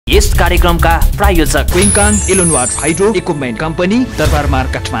यस कार्यक्रमका प्रायोजक क्विन्कान इलोनवाट hydro equipment company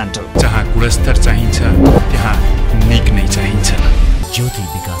दरबारमार Kathmandu. जहाँ गुणस्तर चाहिन्छ त्यहाँ निक नै चाहिन्छ। ज्योति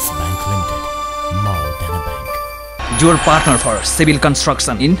विकास bank limited, more than a bank. Your partner for civil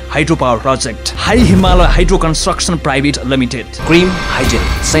construction in hydropower project, High Himalaya Hydro Construction Private Limited. Cream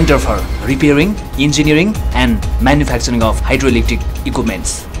Hygiene Center for repairing, engineering and manufacturing of hydroelectric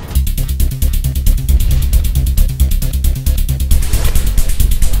equipments.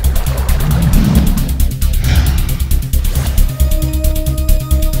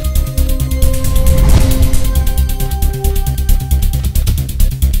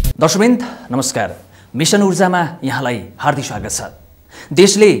 दर्शकवृन्द नमस्कार। Mission ऊर्जामा यहाँलाई हार्दिक स्वागत छ।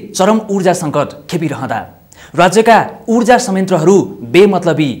 देशले चरम ऊर्जा सङ्कट खेपिरहँदा, राज्यका ऊर्जा संयन्त्रहरू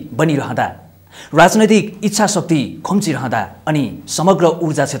बेमतलबी बनिरहँदा, राजनैतिक इच्छा शक्ति खुम्चिरहँदा अनि समग्र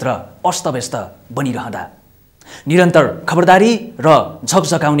ऊर्जा क्षेत्र अस्तव्यस्त बनिरहँदा निरन्तर खबरदारी र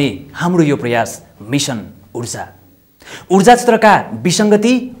झकझकाउने हाम्रो यो प्रयास मिशन ऊर्जा। ऊर्जा क्षेत्रका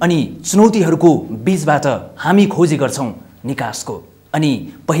विसङ्गति अनि चुनौतीहरूको बीचबाट हामी खोजी गर्छौं निकासको अनि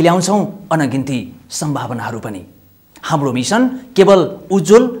पहिल्याउँछौं अनगिन्ती सम्भावनाहरू पनि। हाम्रो मिसन केवल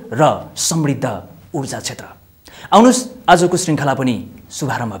उज्जवल र समृद्ध ऊर्जा क्षेत्र। आउनुस् आजको श्रृङ्खला पनि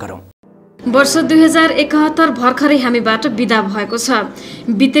शुभारम्भ गरौँ। वर्ष 2071 भर्खरै हामीबाट बिदा भएको छ।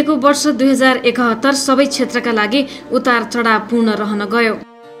 बितेको वर्ष 2071 सबै क्षेत्रका लागि उतार चढावपूर्ण रहन गयो।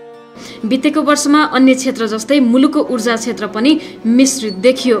 बितेको वर्षमा अन्य क्षेत्र जस्तै मुलुकको ऊर्जा क्षेत्र पनि मिश्रित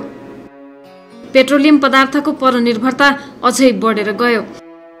देखियो। पेट्रोलियम पदार्थको परनिर्भरता अझै बढेर गयो।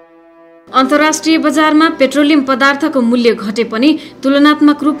 अन्तर्राष्ट्रिय बजारमा पेट्रोलियम पदार्थको मूल्य घटे पनि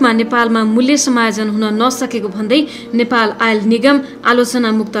तुलनात्मक रूपमा नेपालमा मूल्य समायोजन हुन नसकेको भन्दै नेपाल आयल निगम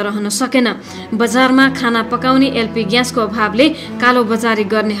आलोचना मुक्त रहन सकेन। बजारमा खाना पकाउने एलपी ग्यासको अभावले कालो बजारी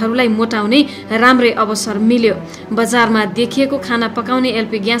गर्नेहरूलाई मोटाउने राम्रै अवसर मिल्यो। बजारमा देखिएको खाना पकाउने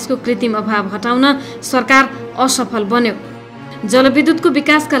एलपी ग्यासको कृत्रिम अभाव हटाउन सरकार असफल बन्यो। जलविद्युतको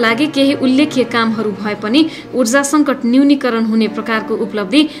विकासका लागि केही उल्लेख्य कामहरू भए पनि ऊर्जा सङ्कट न्यूनीकरण हुने प्रकारको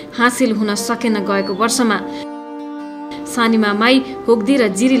उपलब्धि हासिल हुन सकेन गएको वर्षमा। सानीमा माई, होग्दी र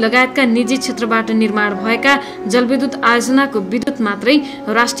जिरी लगायतका निजी क्षेत्रबाट निर्माण भएका जलविद्युत आयोजनाको विद्युत मात्रै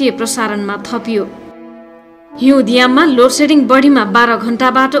राष्ट्रिय प्रसारणमा थपियो। हिउँदियाममा लोडसेडिङ बढीमा 12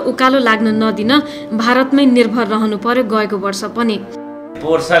 घण्टाबाट उकालो लाग्न नदिन भारतमै निर्भर रहनु पर्यो गएको वर्ष पनि।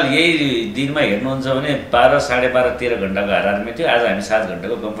 पोहोर साल यही दिनमा हेर्नुहुन्छ भने 12, 12.5, 13 घण्टाको हाराहारीमा थियो। आज हामी 7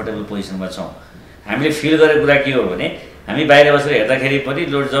 घण्टाको कम्फर्टेबल पोजिसनमा छौँ। हामीले फिल गरेको कुरा के हो भने हामी बाहिर बसेर हेर्दाखेरि पनि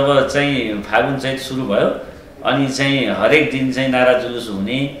लोड जब चाहिँ फागुन चैत सुरु भयो अनि चाहिँ हरेक दिन चाहिँ नारा जुलुस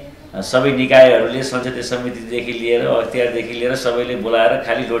हुने, सबै निकायहरूले संसदीय समितिदेखि लिएर अख्तियारदेखि लिएर सबैले बोलाएर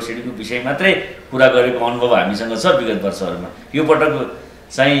खालि लोड सेडिङको विषय मात्रै कुरा गरेको अनुभव हामीसँग छ विगत वर्षहरूमा। यो पटक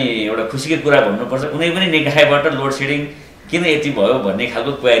चाहिँ एउटा खुसीको कुरा भन्नुपर्छ, कुनै पनि निकायबाट लोड सेडिङ किन यति भयो भन्ने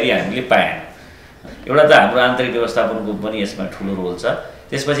खालको क्वेरी हामीले पाएन। एउटा त हाम्रो आन्तरिक व्यवस्थापनको पनि यसमा ठुलो रोल छ।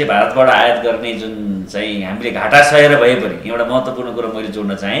 त्यसपछि भारतबाट आयात गर्ने जुन चाहिँ हामीले घाटा सहेर भए पनि एउटा महत्त्वपूर्ण कुरा मैले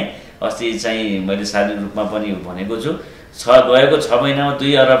जोड्न चाहेँ। अस्ति चाहिँ मैले सार्वजनिक रूपमा पनि भनेको छु, गएको 6 महिनामा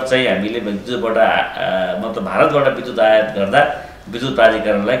 2 अरब चाहिँ हामीले विद्युतबाट मतलब भारतबाट विद्युत आयात गर्दा विद्युत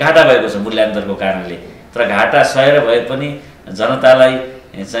प्राधिकरणलाई घाटा भएको छ मूल्यान्तरको कारणले। तर घाटा सहेर भए पनि जनतालाई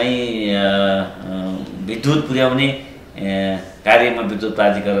चाहिँ विद्युत पुर्याउने कार्यमा विद्युत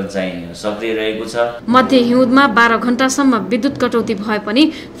प्राधिकरण चाहिँ सक्रिय रहेको छ। मध्य हिउँदमा 12 घण्टासम्म विद्युत कटौती भए पनि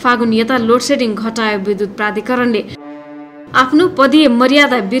फागुन यता लोडसेडिङ घटायो विद्युत प्राधिकरणले। आफ्नो पदीय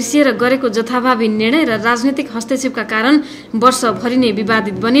मर्यादा बिर्सिएर गरेको जथाभावी निर्णय र राजनीतिक हस्तक्षेपका कारण वर्षभरि नै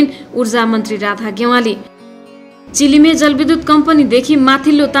विवादित बनिन् ऊर्जा मन्त्री राधा गेवाली। चिलिमे जलविद्युत कम्पनीदेखि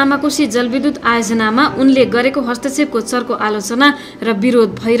माथिल्लो तामाकोशी जलविद्युत आयोजनामा उनले गरेको हस्तक्षेपको चर्को आलोचना र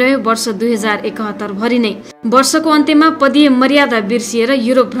विरोध भइरह्यो वर्ष 2071 भरि नै। वर्षको अन्त्यमा पदीय मर्यादा बिर्सिएर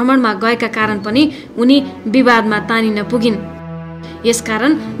युरोप भ्रमणमा गएका कारण पनि उनी विवादमा तानिन पुगिन्।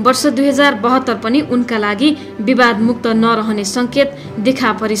 यसकारण वर्ष 2072 पनि उनका लागि विवाद मुक्त नरहने संकेत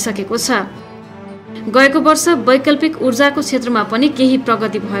देखा परिसकेको छ। गएको वर्ष वैकल्पिक ऊर्जाको क्षेत्रमा पनि केही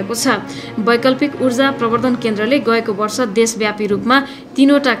प्रगति भएको छ। वैकल्पिक ऊर्जा प्रवर्धन केन्द्रले गएको वर्ष देशव्यापी रूपमा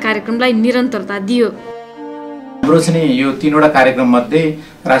 3वटा कार्यक्रमलाई निरन्तरता दियो। हाम्रो चाहिँ यो 3वटा कार्यक्रम मध्ये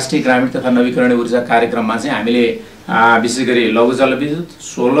राष्ट्रिय ग्रामीण तथा नवीकरणीय ऊर्जा कार्यक्रममा चाहिँ हामीले विशेष गरी लघु जलविद्युत,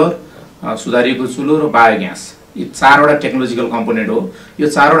 सोलर, सुधारिएको चुलो र बायोग्यास यी 4वटा टेक्नोलोजिकल कम्पोनेन्ट हो। यो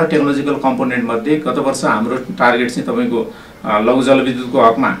 4वटा टेक्नोलोजिकल कम्पोनेन्ट मध्ये गत वर्ष हाम्रो टार्गेट चाहिँ तपाईको लघु जलविद्युतको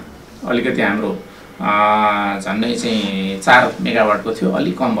हकमा अलिकति हाम्रो झन्डै चाहिँ 4 मेगावाटको थियो।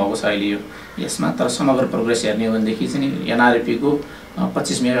 अलिक कम भएको छ अहिले यो यसमा। तर समग्र प्रोग्रेस हेर्ने हो भनेदेखि चाहिँ एनआरएपीको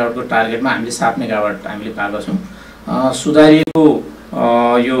 25 मेगावाटको टार्गेटमा हामीले 7 मेगावाट हामीले पाएका छौँ। सुधारिएको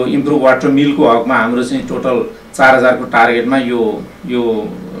यो इम्प्रुभ वाटर मिलको हकमा हाम्रो चाहिँ टोटल 4000 को टार्गेटमा यो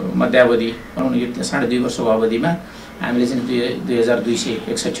मध्यावधि भनौँ न यो 2.5 वर्षको अवधिमा हामीले चाहिँ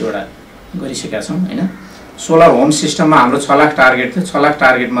 2261 वटा गरिसकेका छौँ हैन। सोलर होम सिस्टममा हाम्रो 6 लाख टार्गेट थियो। 6 लाख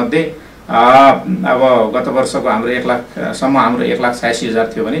टार्गेट मध्ये अब गत वर्षको हाम्रो 1 लाख सम्म हाम्रो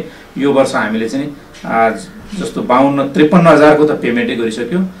 1,86,000 थियो भने यो वर्ष हामीले चाहिँ जस्तो 53,000 को त पेमेन्टै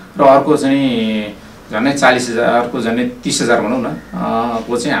गरिसक्यो र अर्को चाहिँ झन्डै 40,000 को झन्डै 30,000 भनौँ न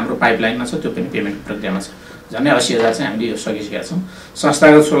को चाहिँ हाम्रो पाइपलाइनमा छ, त्यो पनि पेमेन्ट प्रक्रियामा छ। झन्डै 80,000 चाहिँ हामीले यो सकिसकेका छौँ।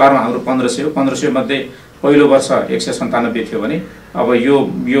 संस्थागत सोलरमा हाम्रो 1500 मध्ये पहिलो वर्ष 197 थियो भने अब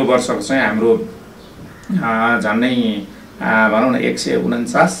यो वर्षको चाहिँ हाम्रो झन्डै भनौँ न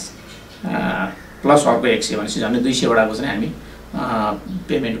 149 प्लस अर्को 100 भनेपछि झन्डै 200 वटाको चाहिँ हामी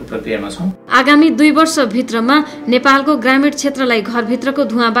पेमेन्टको प्रक्रियामा छौँ। आगामी 2 वर्षभित्रमा नेपालको ग्रामीण क्षेत्रलाई घरभित्रको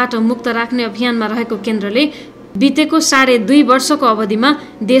धुवाँबाट मुक्त राख्ने अभियानमा रहेको केन्द्रले बितेको 2.5 वर्षको अवधिमा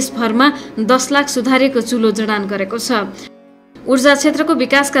देशभरमा 10 लाख सुधारिएको चुलो जडान गरेको छ। ऊर्जा क्षेत्रको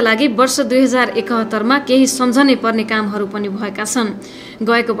विकासका लागि वर्ष 2071 मा केही सम्झनै पर्ने कामहरू पनि भएका छन्।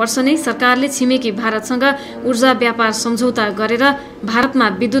 गएको वर्ष नै सरकारले छिमेकी भारतसँग ऊर्जा व्यापार सम्झौता गरेर भारतमा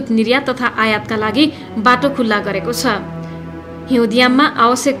विद्युत निर्यात तथा आयातका लागि बाटो खुल्ला गरेको छ। हिउँदयाममा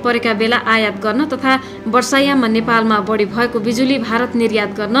आवश्यक परेका बेला आयात गर्न तथा वर्षायाममा नेपालमा बढी भएको बिजुली भारत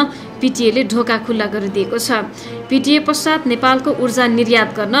निर्यात गर्न पीटीएले ढोका खुल्ला गरिदिएको छ। पीटीए पश्चात नेपालको ऊर्जा निर्यात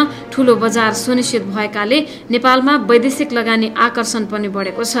गर्न ठूलो बजार सुनिश्चित भएकाले नेपालमा वैदेशिक लगानी आकर्षण पनि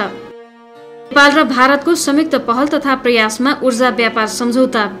बढेको छ। नेपाल र भारतको संयुक्त पहल तथा प्रयासमा ऊर्जा व्यापार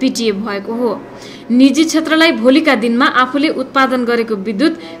सम्झौता पीटीए भएको हो। निजी क्षेत्रलाई भोलिका दिनमा आफूले उत्पादन गरेको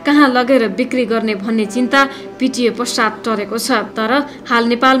विद्युत कहाँ लगेर बिक्री गर्ने भन्ने चिन्ता पीटीए पश्चात टरेको छ। तर हाल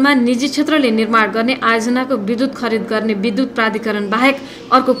नेपालमा निजी क्षेत्रले निर्माण गर्ने आयोजनाको विद्युत खरिद गर्ने विद्युत प्राधिकरण बाहेक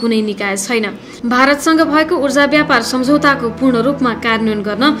अर्को कुनै निकाय छैन। भारतसँग भएको ऊर्जा व्यापार सम्झौताको पूर्ण रूपमा कार्यान्वयन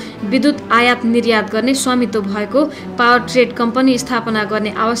गर्न विद्युत आयात निर्यात गर्ने स्वामित्व भएको पावर ट्रेड कम्पनी स्थापना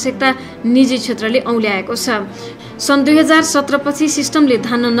गर्ने आवश्यकता निजी क्षेत्रले औल्याएको छ। सन् 2017 पछि सिस्टमले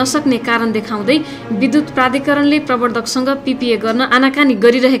धान्न नसक्ने कारण देखाउँदै विद्युत प्राधिकरणले प्रवर्धकसँग पीपीए गर्न आनाकानी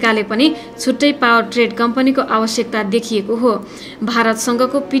गरिरहेकाले पनि छुट्टै पावर ट्रेड कम्पनीको आवश्यकता देखिएको हो।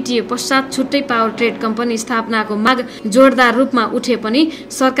 भारतसँगको पीटीए पश्चात छुट्टै पावर ट्रेड कम्पनी स्थापनाको माग जोरदार रूपमा उठे पनि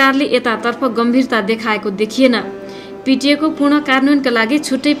सरकारले यतातर्फ गम्भीरता देखाएको देखिएन। पीटीएको पूर्ण कार्यान्वयनका लागि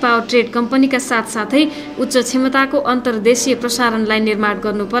छुट्टै पावर ट्रेड कम्पनीका साथसाथै उच्च क्षमताको अन्तर्देशीय प्रसारण लाइन निर्माण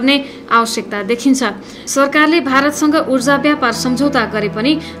गर्नुपर्ने आवश्यकता देखिन्छ। सरकारले भारतसँग ऊर्जा व्यापार सम्झौता गरे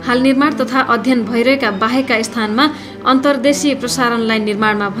पनि हाल निर्माण तथा अध्ययन भइरहेका बाहेकका स्थानमा अन्तर्देशीय प्रसारण लाइन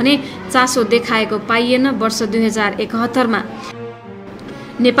निर्माणमा भने चासो देखाएको पाइएन। वर्ष 2071 मा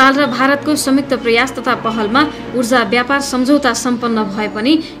नेपाल र भारतको संयुक्त प्रयास तथा पहलमा ऊर्जा व्यापार सम्झौता सम्पन्न भए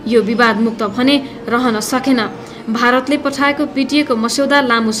पनि यो विवादमुक्त भने रहन सकेन। भारतले पठाएको पीटीएको मस्यौदा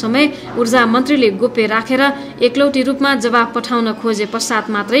लामो समय ऊर्जा मन्त्रीले गोप्य राखेर एकलौटी रूपमा जवाफ पठाउन खोजे पश्चात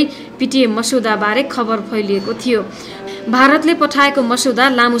मात्रै पीटीए मस्यौदाबारे खबर फैलिएको थियो। भारतले पठाएको मस्यौदा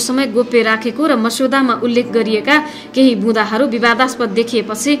लामो समय गोप्य राखेको र मस्यौदामा उल्लेख गरिएका केही बुँदाहरू विवादास्पद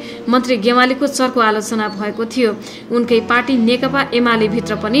देखिएपछि मन्त्री गेवालीको चर्को आलोचना भएको थियो। उनकै पार्टी नेकपा एमाले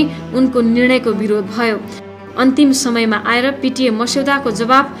भित्र पनि उनको निर्णयको विरोध भयो। अन्तिम समयमा आएर पीटीए मस्यौदाको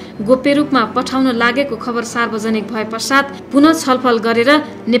जवाब गोप्य रूपमा पठाउन लागेको खबर सार्वजनिक भए पश्चात पुनः छलफल गरेर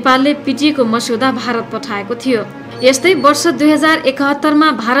नेपालले पीटीएको मस्यौदा भारत पठाएको थियो। यस्तै वर्ष 2071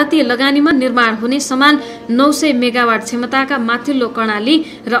 मा भारतीय लगानीमा निर्माण हुने समान 900 मेगावाट क्षमताका माथिल्लो कर्णाली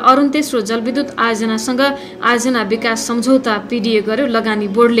र अरुण तेस्रो जलविद्युत आयोजनासँग आयोजना विकास सम्झौता पीडीए गर्यो लगानी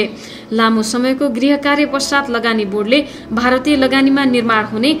बोर्डले। लामो समयको गृह कार्य पश्चात लगानी बोर्डले भारतीय लगानीमा निर्माण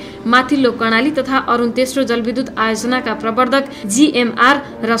हुने माथिल्लो कर्णाली तथा अरुण तेस्रो जलविद्युत आयोजनाका प्रवर्धक जीएमआर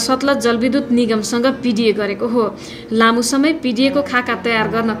र सतलज जलविद्युत निगमसँग पीडीए गरेको हो। लामो समय पीडीएको खाका तयार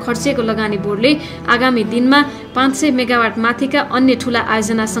गर्न खर्चिएको लगानी बोर्डले आगामी दिनमा 500 मेगावाट माथिका अन्य ठूला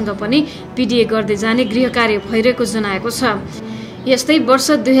आयोजनासँग पनि पीडीए गर्दै जाने गृह कार्य भइरहेको जनाएको छ। यस्तै वर्ष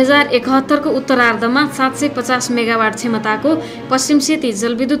 2071 को उत्तरार्धमा 750 मेगावाट क्षमताको पश्चिम सेती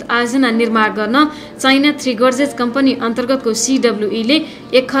जलविद्युत आयोजना निर्माण गर्न चाइना 3 गर्जेज कम्पनी अन्तर्गतको सीडब्ल्यूईले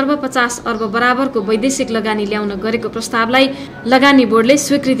 1,50 अर्ब बराबरको वैदेशिक लगानी ल्याउन गरेको प्रस्तावलाई लगानी बोर्डले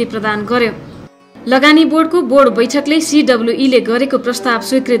स्वीकृति प्रदान गर्यो। लगानी बोर्डको बोर्ड बैठकले सीडब्ल्यूईले गरेको प्रस्ताव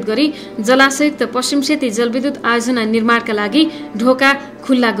स्वीकृत गरी जलाशयुक्त पश्चिम सेती जलविद्युत आयोजना निर्माणका लागि ढोका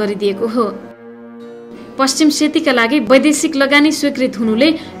खुल्ला गरिदिएको हो। पश्चिम सेतीका लागि वैदेशिक लगानी स्वीकृत हुनुले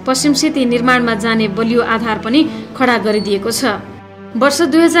पश्चिम सेती निर्माणमा जाने बलियो आधार पनि खडा गरिदिएको छ। वर्ष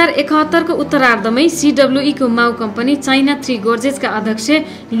 2071 को उत्तरार्धमै सीडब्ल्यूई को माउ कम्पनी चाइना 3 गर्जेजका अध्यक्ष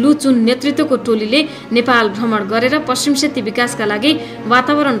लु चुन नेतृत्वको टोलीले नेपाल भ्रमण गरेर पश्चिम सेती विकासका लागि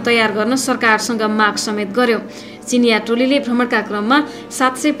वातावरण तयार गर्न सरकारसँग माग समेत गर्यो। चिनिया टोलीले भ्रमणका क्रममा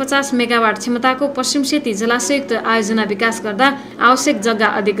 750 मेगावाट क्षमताको पश्चिम सेती जलाशयुक्त आयोजना विकास गर्दा आवश्यक जग्गा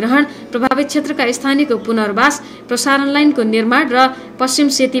अधिग्रहण, प्रभावित क्षेत्रका स्थानीयको पुनर्वास, प्रसारण लाइनको निर्माण र पश्चिम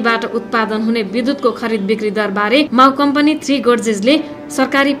सेतीबाट उत्पादन हुने विद्युतको खरिद बिक्री दरबारे माउ कम्पनी 3 गॉर्जेसले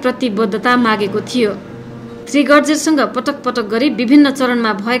सरकारी प्रतिबद्धता मागेको थियो। 3 गॉर्जेससँग पटक पटक गरी विभिन्न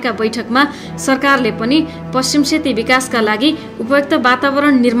चरणमा भएका बैठकमा सरकारले पनि पश्चिम सेती विकासका लागि उपयुक्त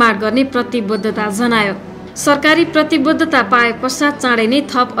वातावरण निर्माण गर्ने प्रतिबद्धता जनायो। सरकारी प्रतिबद्धता पाए पश्चात चाँडै नै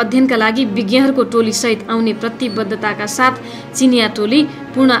थप अध्ययनका लागि विज्ञहरूको टोली सहित आउने प्रतिबद्धताका साथ चिनिया टोली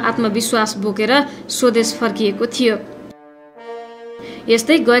पूर्ण आत्मविश्वास बोकेर स्वदेश फर्किएको थियो।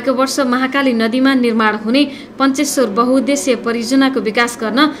 यस्तै गएको वर्ष महाकाली नदीमा निर्माण हुने पञ्चेश्वर बहुउद्देश्य परियोजनाको विकास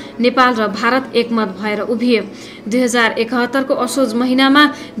गर्न नेपाल र भारत एकमत भएर उभिए। 2071 को असोज महिनामा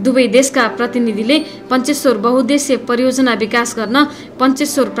दुवै देशका प्रतिनिधिले पञ्चेश्वर बहुउद्देश्य परियोजना विकास गर्न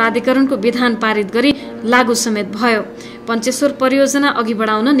पञ्चेश्वर प्राधिकरणको विधान पारित गरी लागू समेत भयो। पञ्चेश्वर परियोजना अघि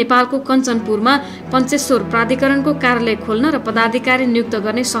बढाउन नेपालको कञ्चनपुरमा पञ्चेश्वर प्राधिकरणको कार्यालय खोल्न र पदाधिकारी नियुक्त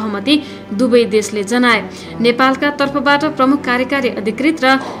गर्ने सहमति दुवै देशले जनाए। नेपालका तर्फबाट प्रमुख कार्यकारी अधिकृत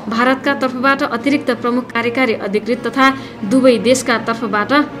र भारतका तर्फबाट अतिरिक्त प्रमुख कार्यकारी अधिकृत तथा दुवै देशका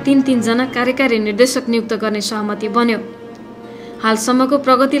तर्फबाट 3-3 जना कार्यकारी निर्देशक नियुक्त गर्ने सहमति बन्यो। हालसम्मको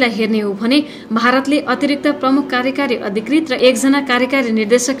प्रगतिलाई हेर्ने हो भने भारतले अतिरिक्त प्रमुख कार्यकारी अधिकृत र 1 जना कार्यकारी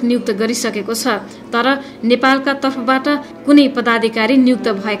निर्देशक नियुक्त गरिसकेको छ, तर नेपालका तर्फबाट कुनै पदाधिकारी नियुक्त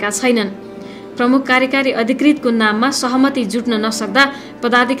भएका छैनन्। प्रमुख कार्यकारी अधिकृतको नाममा सहमति जुट्न नसक्दा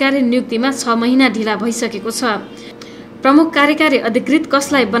पदाधिकारी नियुक्तिमा 6 महिना ढिला भइसकेको छ। प्रमुख कार्यकारी अधिकृत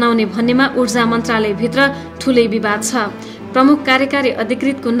कसलाई बनाउने भन्नेमा ऊर्जा मन्त्रालयभित्र ठूलै विवाद छ। प्रमुख कार्यकारी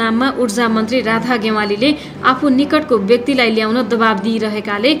अधिकृतको नाममा ऊर्जा मन्त्री राधा गेवालीले आफू निकटको व्यक्तिलाई ल्याउन दबाब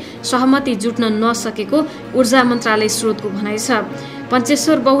दिइरहेकाले सहमति जुट्न नसकेको ऊर्जा मन्त्रालय स्रोतको भनाइ छ।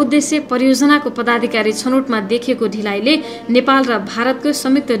 पञ्चेश्वर बहुउद्देश्य परियोजनाको पदाधिकारी छनौटमा देखिएको ढिलाइले नेपाल र भारतको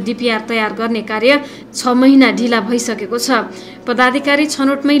संयुक्त डीपीआर तयार गर्ने कार्य 6 महिना ढिला भइसकेको छ। पदाधिकारी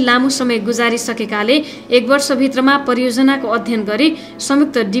छनौटमै लामो समय गुजारिसकेकाले 1 वर्षभित्रमा परियोजनाको अध्ययन गरी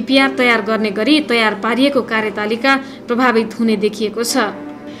संयुक्त डीपीआर तयार गर्ने गरी तयार पारिएको कार्यतालिका प्रभावित हुने देखिएको छ।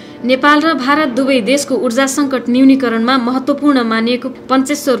 नेपाल र भारत दुवै देशको ऊर्जा संकट न्यूनीकरणमा महत्वपूर्ण मानिएको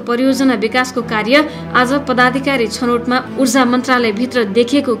पञ्चेश्वर परियोजना विकासको कार्य आज पदाधिकारी छनौटमा ऊर्जा मन्त्रालयभित्र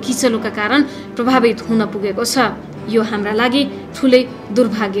देखिएको किचलोका कारण प्रभावित हुन पुगेको छ। यो हाम्रा लागि ठूलै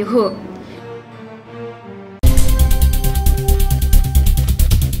दुर्भाग्य हो।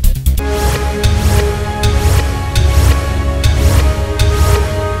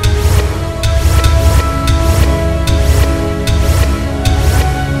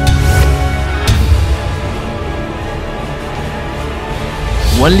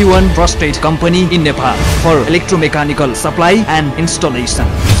 Only one trusted company in Nepal for electromechanical supply and installation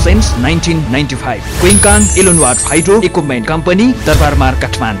since 1995. Quincan Ilonwat Hydro Equipment Company, Darbarmar,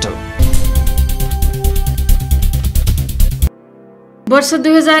 Kathmandu. वर्ष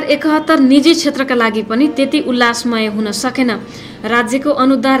 2071 निजी क्षेत्रका लागि पनि त्यति उल्लासमय हुन सकेन। राज्यको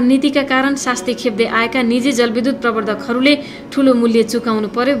अनुदार नीतिका कारण शास्ति खेप्दै आएका निजी जलविद्युत प्रवर्धकहरूले ठूलो मूल्य चुकाउनु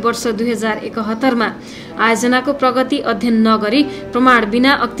पर्यो। वर्ष 2071 मा आयोजनाको प्रगति अध्ययन नगरी प्रमाण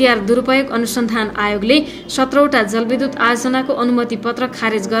बिना अख्तियार दुरुपयोग अनुसन्धान आयोगले 17वटा जलविद्युत आयोजनाको अनुमति पत्र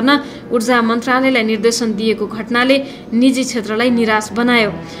खारेज गर्न ऊर्जा मन्त्रालयलाई निर्देशन दिएको घटनाले निजी क्षेत्रलाई निराश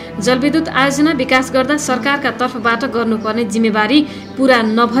बनायो। जलविद्युत आयोजना विकास गर्दा सरकारका तर्फबाट गर्नुपर्ने जिम्मेवारी पूरा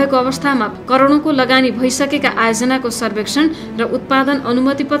नभएको अवस्थामा करोडौंको लगानी भइसकेका आयोजनाको सर्वेक्षण र उत्पादन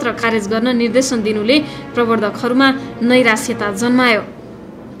अनुमति पत्र खारेज गर्न निर्देशन दिनुले प्रवर्धकहरूमा नैराश्यता जन्मायो।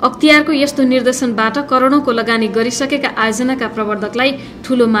 अख्तियारको यस्तो निर्देशनबाट करोडौंको लगानी गरिसकेका आयोजनाका प्रवर्धकलाई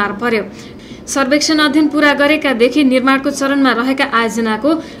ठूलो मार पर्यो। सर्वेक्षण अध्ययन पूरा गरेकादेखि निर्माणको चरणमा रहेका आयोजनाको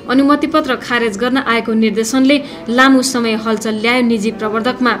अनुमति पत्र खारेज गर्न आएको निर्देशनले लामो समय हलचल ल्यायो। निजी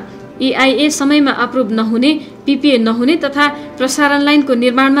प्रवर्धकमा EIA समयमा अप्रुभ नहुने, PPA नहुने तथा प्रसारण लाइनको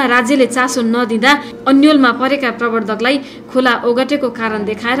निर्माणमा राज्यले चासो नदिँदा अन्यलमा परेका प्रवर्धकलाई खोला ओगटेको कारण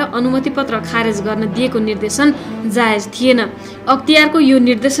देखाएर अनुमति पत्र खारेज गर्न दिएको निर्देशन जायज थिएन। अख्तियारको यो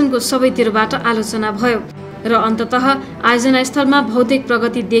निर्देशनको सबैतिरबाट आलोचना भयो र अन्ततः आयोजना स्थलमा भौतिक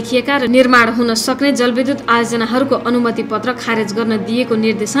प्रगति देखिएका र निर्माण हुन सक्ने जलविद्युत आयोजनाहरूको अनुमति पत्र खारेज गर्न दिएको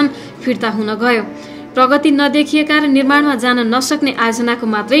निर्देशन फिर्ता हुन गयो। प्रगति नदेखिएका र निर्माणमा जान नसक्ने आयोजनाको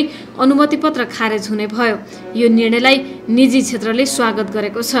मात्रै अनुमति पत्र खारेज हुने भयो। यो निर्णयलाई निजी क्षेत्रले स्वागत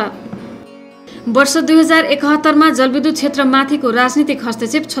गरेको छ। वर्ष 2071 मा जलविद्युत क्षेत्रमाथिको राजनीतिक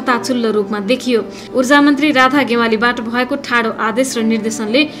हस्तक्षेप छताछुल्लो रूपमा देखियो। ऊर्जा मन्त्री राधा गेवालीबाट भएको ठाडो आदेश र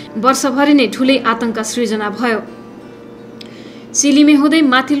निर्देशनले वर्षभरि नै ठूलै आतंक सृजना भयो। चिलीमे हुँदै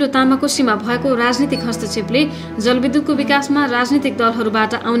माथिल्लो तामाकोसीमा भएको राजनीतिक हस्तक्षेपले जलविद्युतको विकासमा राजनीतिक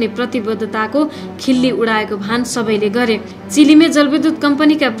दलहरूबाट आउने प्रतिबद्धताको खिल्ली उडाएको भान सबैले गरे। चिलीमे जलविद्युत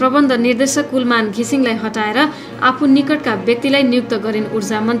कम्पनीका प्रबन्ध निर्देशक कुलमान घिसिङलाई हटाएर आफू निकटका व्यक्तिलाई नियुक्त गरिन्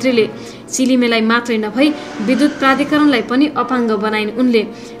ऊर्जा मन्त्रीले। चिलीमेलाई मात्रै नभई विद्युत प्राधिकरणलाई पनि अपाङ्ग बनाइन् उनले।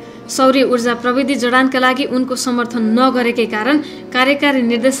 सौर्य ऊर्जा प्रविधि जडानका लागि उनको समर्थन नगरेकै कारण कार्यकारी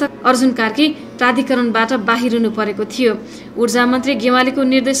निर्देशक अर्जुन कार्की प्राधिकरणबाट बाहिरिनु परेको थियो। ऊर्जा मन्त्री गेवालीको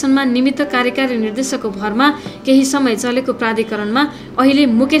निर्देशनमा निमित्त कार्यकारी निर्देशकको भरमा केही समय चलेको प्राधिकरणमा अहिले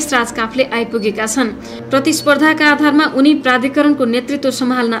मुकेश राज काफले आइपुगेका छन्। प्रतिस्पर्धाका आधारमा उनी प्राधिकरणको नेतृत्व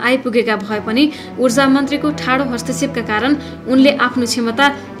सम्हाल्न आइपुगेका भए पनि ऊर्जा मन्त्रीको ठाडो हस्तक्षेपका कारण उनले आफ्नो क्षमता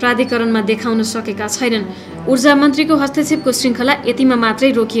प्राधिकरणमा देखाउन सकेका छैनन्। ऊर्जा मन्त्रीको हस्तक्षेपको श्रृङ्खला यतिमा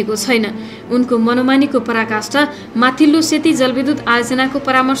मात्रै रोकिएको छैन। उनको मनोमानीको पराकाष्ठा माथिल्लो सेती जलविद्युत आयोजनाको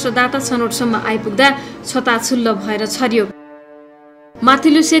परामर्शदाता छनौटसम्म आइपुग्दा छताछुल्ल भएर छरियो।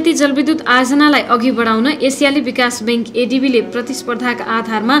 माथिल्लो सेती जलविद्युत आयोजनालाई अघि बढाउन एसियाली विकास बैंक एडिबीले प्रतिस्पर्धाका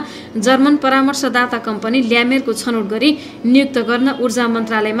आधारमा जर्मन परामर्शदाता कम्पनी ल्यामेरको छनौट गरी नियुक्त गर्न ऊर्जा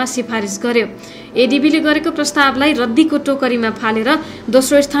मन्त्रालयमा सिफारिस गर्यो। एडिबीले गरेको प्रस्तावलाई रद्दीको टोकरीमा फालेर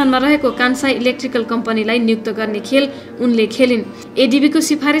दोस्रो स्थानमा रहेको कान्साई इलेक्ट्रिकल कम्पनीलाई नियुक्त गर्ने खेल उनले खेलिन्। एडिबीको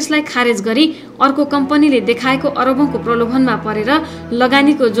सिफारिसलाई खारेज गरी अर्को कम्पनीले देखाएको अरबौंको प्रलोभनमा परेर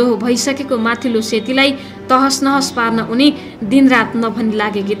लगानीको जोहो भइसकेको माथिल्लो सेतीलाई तहस नहस पार्न उनी दिनरात नभनी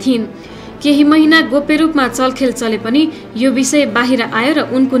लागेकी थिइन्। केही महिना गोप्य रूपमा चलखेल चले पनि यो विषय बाहिर आयो र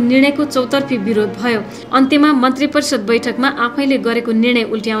उनको निर्णयको चौतर्फी विरोध भयो। अन्त्यमा मन्त्री परिषद बैठकमा आफैले गरेको निर्णय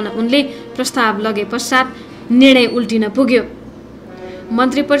उल्ट्याउन उनले प्रस्ताव लगे पश्चात निर्णय उल्टिन पुग्यो।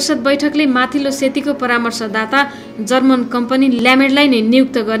 मन्त्री परिषद बैठकले माथिल्लो सेतीको परामर्शदाता जर्मन कम्पनी ल्यामेरलाई नै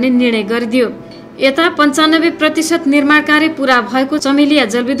नियुक्त गर्ने निर्णय गरिदियो। यता 95% निर्माण कार्य पूरा भएको चमेलिया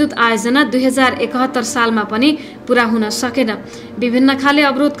जलविद्युत आयोजना 2071 सालमा पनि पूरा हुन सकेन। विभिन्न खाले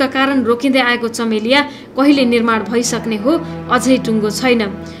अवरोधका कारण रोकिँदै आएको चमेलिया कहिले निर्माण भइसक्ने हो अझै टुङ्गो छैन।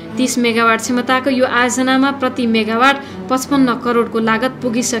 30 मेगावाट क्षमताको यो आयोजनामा प्रति मेगावाट 55 करोडको लागत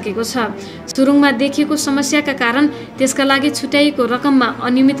पुगिसकेको छ। सुरुङमा देखिएको समस्याका कारण त्यसका लागि छुट्याइएको रकममा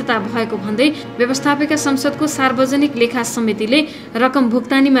अनियमितता भएको भन्दै व्यवस्थापिका संसदको सार्वजनिक लेखा समितिले रकम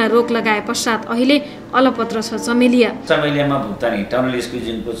भुक्तानीमा रोक लगाए पश्चात अहिले अलपत्र छ चमेलियामा भुक्तानी टनल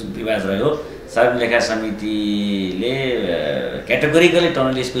स्क्विजिङको विवाद रह्यो। सार्वजनिक लेखा समितिले क्याटेगोरिकली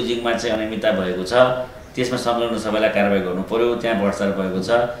टनल स्क्विजिङमा चाहिँ अनियमितता भएको छ, त्यसमा संलग्न सबैलाई कारबाही गर्नु पर्यो, त्यहाँ भ्रष्टाचार भएको छ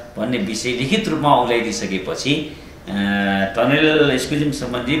भन्ने विषय लिखित रूपमा औँल्याइदिइसकेपछि टनल स्क्विजिङ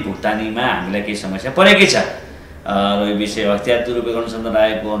सम्बन्धी भुक्तानीमा हामीलाई केही समस्या परेकै छ र यो विषय अख्तियार दुरुपयोग अनुसन्धान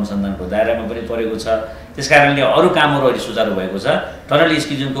आयोगको अनुसन्धानको दायरामा पनि परेको छ। त्यस कारणले अरू कामहरू अहिले सुचारू भएको छ। टनल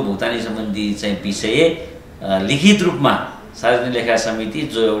स्क्विजिङको भुक्तानी सम्बन्धी चाहिँ विषय लिखित रूपमा सार्वजनिक लेखा समिति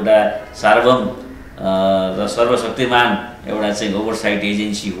जो एउटा सार्वभौम र सर्वशक्तिमान एउटा चाहिँ ओभरसाइट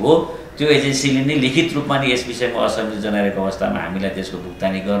एजेन्सी हो, त्यो एजेन्सीले नै लिखित रूपमा नै यस विषयमा असहमति जनाएको अवस्थामा हामीलाई त्यसको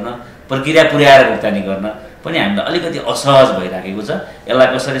भुक्तानी गर्न प्रक्रिया पुर्याएर भुक्तानी गर्न पनि हामीलाई अलिकति असहज भइराखेको छ। यसलाई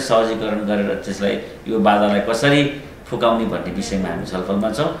कसरी सहजीकरण गरेर त्यसलाई यो बाधालाई कसरी फुकाउने भन्ने विषयमा हामी छलफलमा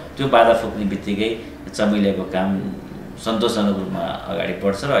छौँ। त्यो बाधा फुक्ने बित्तिकै चमेलियाको काम सन्तोषजनक रूपमा अगाडि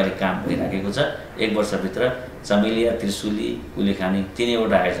बढ्छ र अहिले काम भइराखेको छ। 1 वर्षभित्र चमेलिया, त्रिशुली, कुलेखानी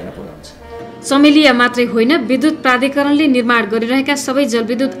तीनैवटा आयोजना पुरा हुन्छ। चमेलिया मात्रै होइन, विद्युत प्राधिकरणले निर्माण गरिरहेका सबै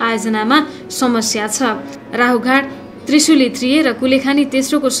जलविद्युत आयोजनामा समस्या छ। राहुघाट, त्रिशुली 3 र कुलेखानी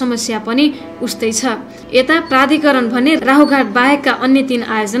तेस्रोको समस्या पनि उस्तै छ। यता प्राधिकरण भने राहुघाट बाहेकका अन्य 3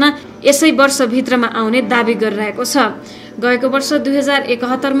 आयोजना यसै वर्षभित्रमा आउने दाबी गरिरहेको छ। गएको वर्ष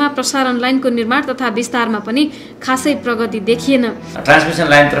 2071 प्रसारण लाइनको निर्माण तथा विस्तारमा पनि खासै प्रगति देखिएन। ट्रान्समिसन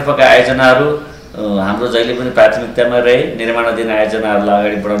लाइनतर्फका आयोजनाहरू हाम्रो जहिले पनि प्राथमिकतामा रहे। निर्माणाधीन आयोजनाहरूलाई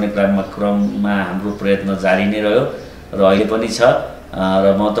अगाडि बढाउने क्रममा हाम्रो प्रयत्न जारी नै रह्यो र अहिले पनि छ। र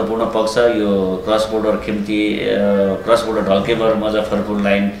महत्त्वपूर्ण पक्ष यो cross border Khimti, cross border Dhalkebar Muzaffarpur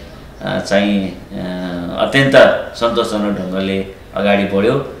line चाहिँ अत्यन्त सन्तोषजनक ढङ्गले अगाडि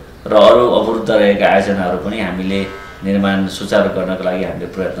बढ्यो र अरू अवरुद्ध रहेका आयोजनाहरू पनि हामीले निर्माण सुचारू गर्नको लागि हामीले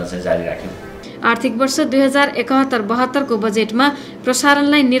प्रयत्न चाहिँ जारी राख्यौँ। आर्थिक वर्ष 2071-72 को बजेटमा प्रसारण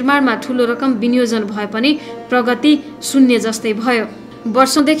लाइन निर्माणमा ठूलो रकम विनियोजन भए पनि प्रगति शून्य जस्तै भयो।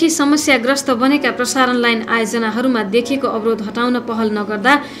 वर्षौंदेखि समस्याग्रस्त बनेका प्रसारण लाइन आयोजनाहरूमा देखिएको अवरोध हटाउन पहल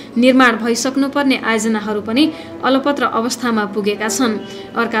नगर्दा निर्माण भइसक्नुपर्ने आयोजनाहरू पनि अलपत्र अवस्थामा पुगेका छन्।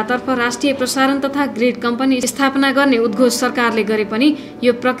 अर्कातर्फ राष्ट्रिय प्रसारण तथा ग्रिड कम्पनी स्थापना गर्ने उद्घोष सरकारले गरे पनि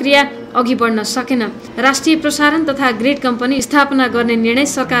यो प्रक्रिया अघि बढ्न सकेन। राष्ट्रिय प्रसारण तथा ग्रिड कम्पनी स्थापना गर्ने निर्णय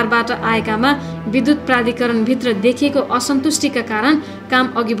सरकारबाट आएकामा विद्युत प्राधिकरणभित्र देखिएको असन्तुष्टिका कारण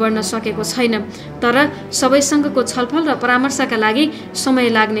काम अघि बढ्न सकेको छैन। तर सबैसँगको छलफल र परामर्शका लागि समय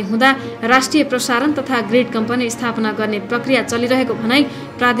लाग्ने हुँदा राष्ट्रिय प्रसारण तथा ग्रिड कम्पनी स्थापना गर्ने प्रक्रिया चलिरहेको भनाई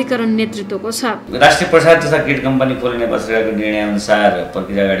प्राधिकरण नेतृत्वको छ। राष्ट्रिय प्रसारण तथा ग्रिड कम्पनी खोल्ने बसेको निर्णय अनुसार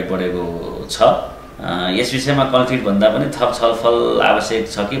प्रक्रिया अगाडि बढेको छ। यस विषयमा कन्फ्लिक्ट भन्दा पनि थप छलफल आवश्यक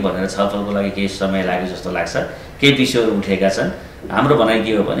छ कि भनेर छलफलको लागि केही समय लाग्यो जस्तो लाग्छ। केही विषयहरू उठेका छन्। हाम्रो भनाइ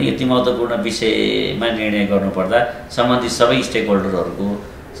के हो भने यति महत्त्वपूर्ण विषयमा निर्णय गर्नुपर्दा सम्बन्धित सबै स्टेक होल्डरहरूको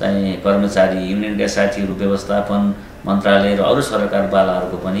चाहिँ कर्मचारी, युनियनका साथीहरू, व्यवस्थापन मन्त्रालय र अरू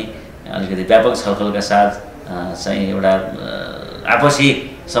सरकारवालाहरूको पनि अलिकति व्यापक छलफलका साथ चाहिँ एउटा आपसी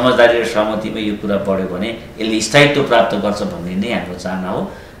समझदारी र सहमतिमा यो कुरा बढ्यो भने यसले स्थायित्व प्राप्त गर्छ भन्ने नै हाम्रो चाहना हो।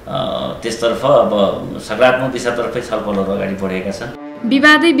 त्यसतर्फ अब सकारात्मक दिशातर्फै छलफलहरू अगाडि बढेका छन्।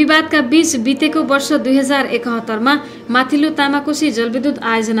 विवादै विवादका बीच बितेको वर्ष 2071मा माथिल्लो तामाकोशी जलविद्युत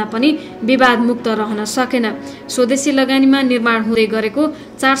आयोजना पनि विवाद मुक्त रहन सकेन। स्वदेशी लगानीमा निर्माण हुँदै गरेको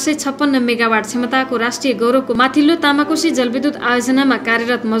 456 मेगावाट क्षमताको राष्ट्रिय गौरवको माथिल्लो तामाकोशी जलविद्युत आयोजनामा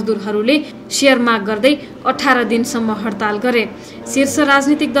कार्यरत मजदुरहरूले शेयर माग गर्दै 18 दिनसम्म हडताल गरे। शीर्ष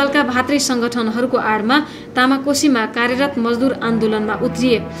राजनीतिक दलका भातृ संगठनहरूको आडमा तामाकोशीमा कार्यरत मजदुर आन्दोलनमा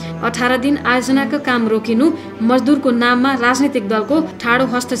उत्रिए। 18 दिन आयोजनाको काम रोकिनु मजदुरको नाममा राजनीतिक दलको ठाडो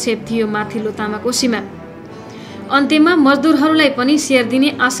हस्तक्षेप थियो माथिल्लो तामाकोशीमा। अन्त्यमा मजदुरहरूलाई पनि शेयर दिने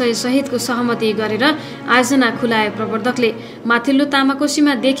आशय सहितको सहमति गरेर आयोजना खुलाए प्रवर्धकले। माथिल्लो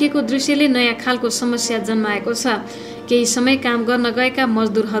तामाकोशीमा देखिएको दृश्यले नयाँ खालको समस्या जन्माएको छ। केही समय काम गर्न गएका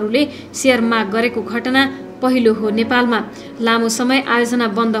मजदुरहरूले शेयर माग गरेको घटना पहिलो हो नेपालमा। लामो समय आयोजना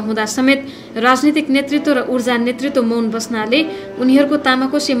बन्द हुँदा समेत राजनीतिक नेतृत्व र ऊर्जा नेतृत्व मौन बस्नाले उनीहरूको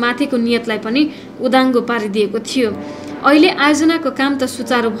तामाकोशी माथिको नियतलाई पनि उदाङ्गो पारिदिएको थियो। अहिले आयोजनाको काम त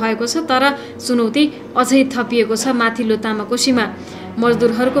सुचारू भएको छ, तर चुनौती अझै थपिएको छ माथिल्लो तामाकोशीमा।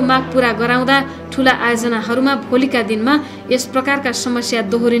 मजदुरहरूको माग पूरा गराउँदा ठूला आयोजनाहरूमा भोलिका दिनमा यस प्रकारका समस्या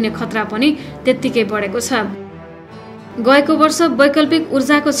दोहोरिने खतरा पनि त्यत्तिकै बढेको छ। गएको वर्ष वैकल्पिक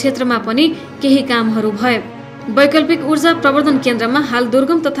ऊर्जाको क्षेत्रमा पनि केही कामहरू भए। वैकल्पिक ऊर्जा प्रवर्धन केन्द्रमा हाल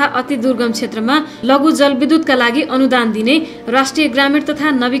दुर्गम तथा अति दुर्गम क्षेत्रमा लघु जलविद्युतका लागि अनुदान दिने राष्ट्रिय ग्रामीण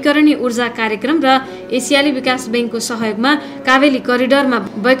तथा नवीकरणीय ऊर्जा कार्यक्रम र एसियाली विकास बैंकको सहयोगमा कावेली करिडरमा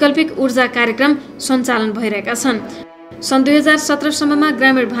वैकल्पिक ऊर्जा कार्यक्रम सञ्चालन भइरहेका छन्। सन् 2017 सम्ममा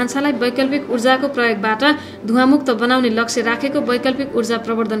ग्रामीण भान्सालाई वैकल्पिक ऊर्जाको प्रयोगबाट धुवामुक्त बनाउने लक्ष्य राखेको वैकल्पिक ऊर्जा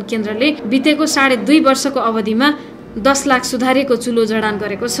प्रवर्धन केन्द्रले बितेको 2.5 वर्षको अवधिमा 10 लाख सुधारिएको चुलो जडान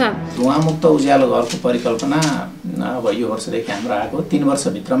गरेको छ। धुवामुक्त उज्यालो घरको परिकल्पना अब यो वर्षदेखि हाम्रो आएको 3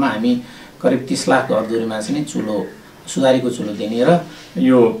 वर्षभित्रमा हामी करिब 30 लाख घरधुरीमा चाहिँ चुलो सुधारिएको चुलो दिने र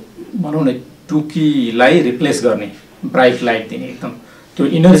यो भनौँ न टुकीलाई रिप्लेस गर्ने ब्राइट लाइट दिने एकदम त्यो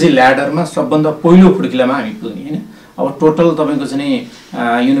इनर्जी ल्याडरमा सबभन्दा पहिलो खुड्किलामा हामी पुग्ने हैन। अब टोटल तपाईको चाहिँ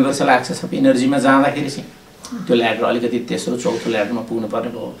युनिभर्सल एक्सेस अफ एनर्जीमा जाँदाखेरि चाहिँ त्यो ल्याडर अलिकति तेस्रो चौथो ल्याडरमा पुग्नु पर्ने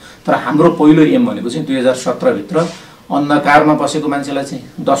भयो। तर हाम्रो पहिलो एम भनेको चाहिँ 2017 भित्र अन्धकारमा बसेको मान्छेलाई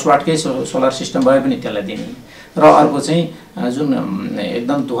चाहिँ 10 वाटकै सोलर सिस्टम भए पनि त्यसलाई दिने र अर्को चाहिँ जुन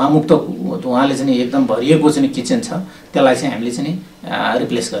एकदम धुवामुक्त धुवाले चाहिँ एकदम भरिएको चाहिँ किचन छ त्यसलाई चाहिँ हामीले चाहिँ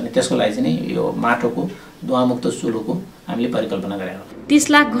रिप्लेस गर्ने, त्यसको लागि चाहिँ यो माटोको धुवामुक्त चुलोको हामीले परिकल्पना गरेका हौं। 30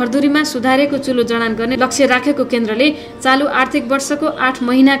 लाख घरधुरीमा सुधारेको चुलो जडान गर्ने लक्ष्य राखेको केन्द्रले चालु आर्थिक वर्षको 8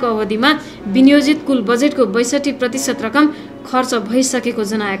 महिनाको अवधिमा विनियोजित कुल बजेटको 62% रकम खर्च भइसकेको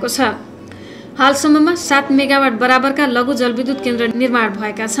जनाएको छ। हालसम्ममा 7 मेगावाट बराबरका लघु जलविद्युत केन्द्र निर्माण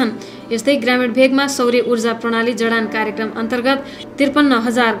भएका छन्। यस्तै ग्रामीण भेगमा सौर्य ऊर्जा प्रणाली जडान कार्यक्रम अन्तर्गत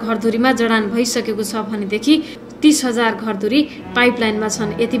 53,000 घरधुरीमा जडान भइसकेको छ भनेदेखि 30,000 घरधुरी पाइपलाइनमा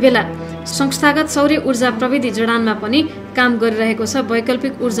छन्। यति बेला संस्थागत सौर्य ऊर्जा प्रविधि जडानमा पनि काम गरिरहेको छ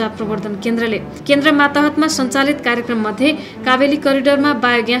वैकल्पिक ऊर्जा प्रवर्धन केन्द्रले। केन्द्र मातहतमा सञ्चालित कार्यक्रम मध्ये कावेली करिडरमा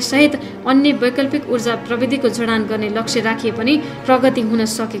बायोग्यास सहित अन्य वैकल्पिक ऊर्जा प्रविधिको जडान गर्ने लक्ष्य राखिए पनि प्रगति हुन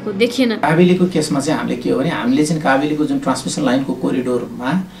सकेको देखिएन। कावेलीको केसमा चाहिँ हामीले के हो भने हामीले चाहिँ कावेलीको जुन ट्रान्समिसन लाइनको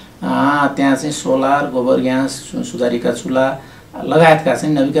कोरिडोरमा त्यहाँ चाहिँ सोलर, गोबर ग्यास, सुधारिका चुला लगायतका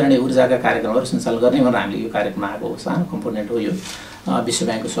चाहिँ नवीकरणीय ऊर्जाका कार्यक्रमहरू सञ्चालन गर्ने भनेर हामीले यो कार्यक्रम आएको हो। सानो कम्पोनेन्ट हो यो विश्व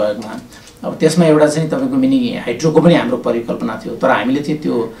ब्याङ्कको सहयोगमा। अब त्यसमा एउटा चाहिँ तपाईँको मिनी हाइड्रोको पनि हाम्रो परिकल्पना थियो, तर हामीले चाहिँ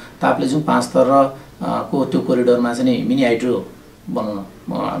त्यो ताप्लेजुङ 5 स्तरको त्यो कोरिडोरमा चाहिँ मिनी हाइड्रो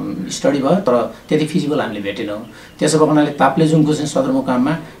बनाउन स्टडी भयो, तर त्यति फिजिबल हामीले भेटेनौँ। त्यसो भएको हुनाले ताप्लेजुङको चाहिँ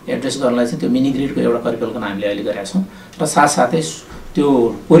सदरमुकाममा एड्रेस गर्नलाई चाहिँ त्यो मिनी ग्रिडको एउटा परिकल्पना हामीले अहिले गरेका छौँ र साथसाथै त्यो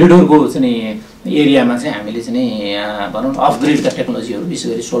कोरिडोरको चाहिँ एरियामा चाहिँ हामीले चाहिँ भनौँ अफ ग्रिडका टेक्नोलोजीहरू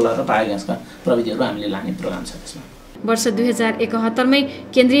विशेष गरी सोलर र बायोग्यासका प्रविधिहरू हामीले लाने प्रोग्राम छ। त्यसमा वर्ष 2071मै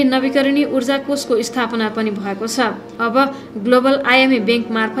केन्द्रीय नवीकरणीय ऊर्जा कोषको स्थापना पनि भएको छ। अब ग्लोबल आइएमए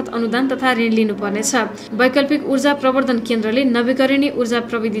बैंक मार्फत अनुदान तथा ऋण लिनुपर्नेछ। वैकल्पिक ऊर्जा प्रवर्धन केन्द्रले नवीकरणीय ऊर्जा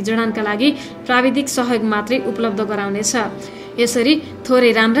प्रविधि जडानका लागि प्राविधिक सहयोग मात्रै उपलब्ध गराउनेछ। यसरी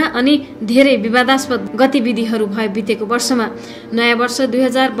थोरै राम्रा अनि धेरै विवादास्पद गतिविधिहरू भए बितेको वर्षमा। नयाँ वर्ष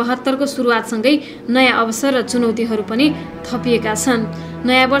 2072 को सुरुवातसँगै नयाँ अवसर र चुनौतीहरू पनि थपिएका छन्।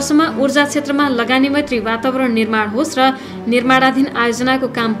 नयाँ वर्षमा ऊर्जा क्षेत्रमा लगानी मैत्री वातावरण निर्माण होस् र निर्माणाधीन आयोजनाको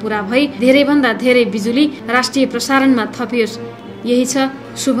काम पूरा भई धेरैभन्दा धेरै बिजुली राष्ट्रिय प्रसारणमा थपियोस्, यही छ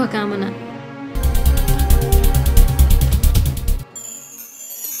शुभकामना।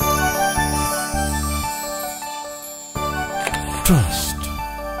 Trust.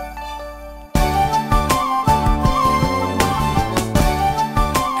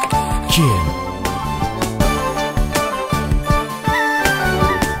 Care.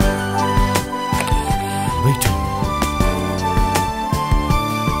 Waiting.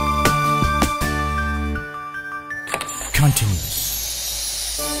 Continuous.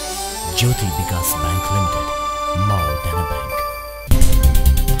 Jyoti Vikas Bank Limited. More than a bank.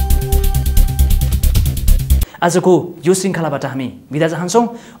 आजको यो श्रृङ्खलाबाट हामी बिदा चाहन्छौँ।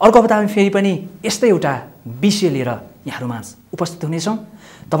 अर्को हप्ता हामी फेरि पनि यस्तै एउटा विषय लिएर यहाँहरूमाझ उपस्थित हुनेछौँ।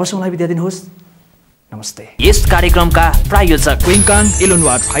 तबसम्मलाई बिदा दिनुहोस्। नमस्ते। यस कार्यक्रमका प्रायोजक क्विङ्कान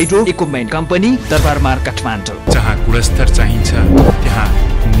इलोनवाट हाइड्रो इक्विपमेन्ट कम्पनी, दरबार मार्ग, काठमाडौँ। जहाँ गुणस्तर चाहिन्छ त्यहाँ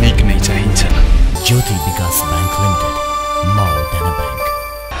निक नै चाहिन्छ। Jyoti Vikas Bank Limited. More than a bank.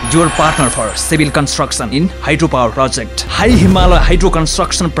 Your partner for civil construction in hydropower project, High Himalaya Hydro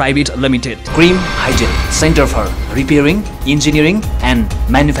Construction Private Limited. Cream Hygiene Center for Repairing, Engineering and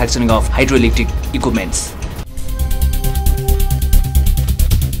Manufacturing of Hydroelectric Equipments.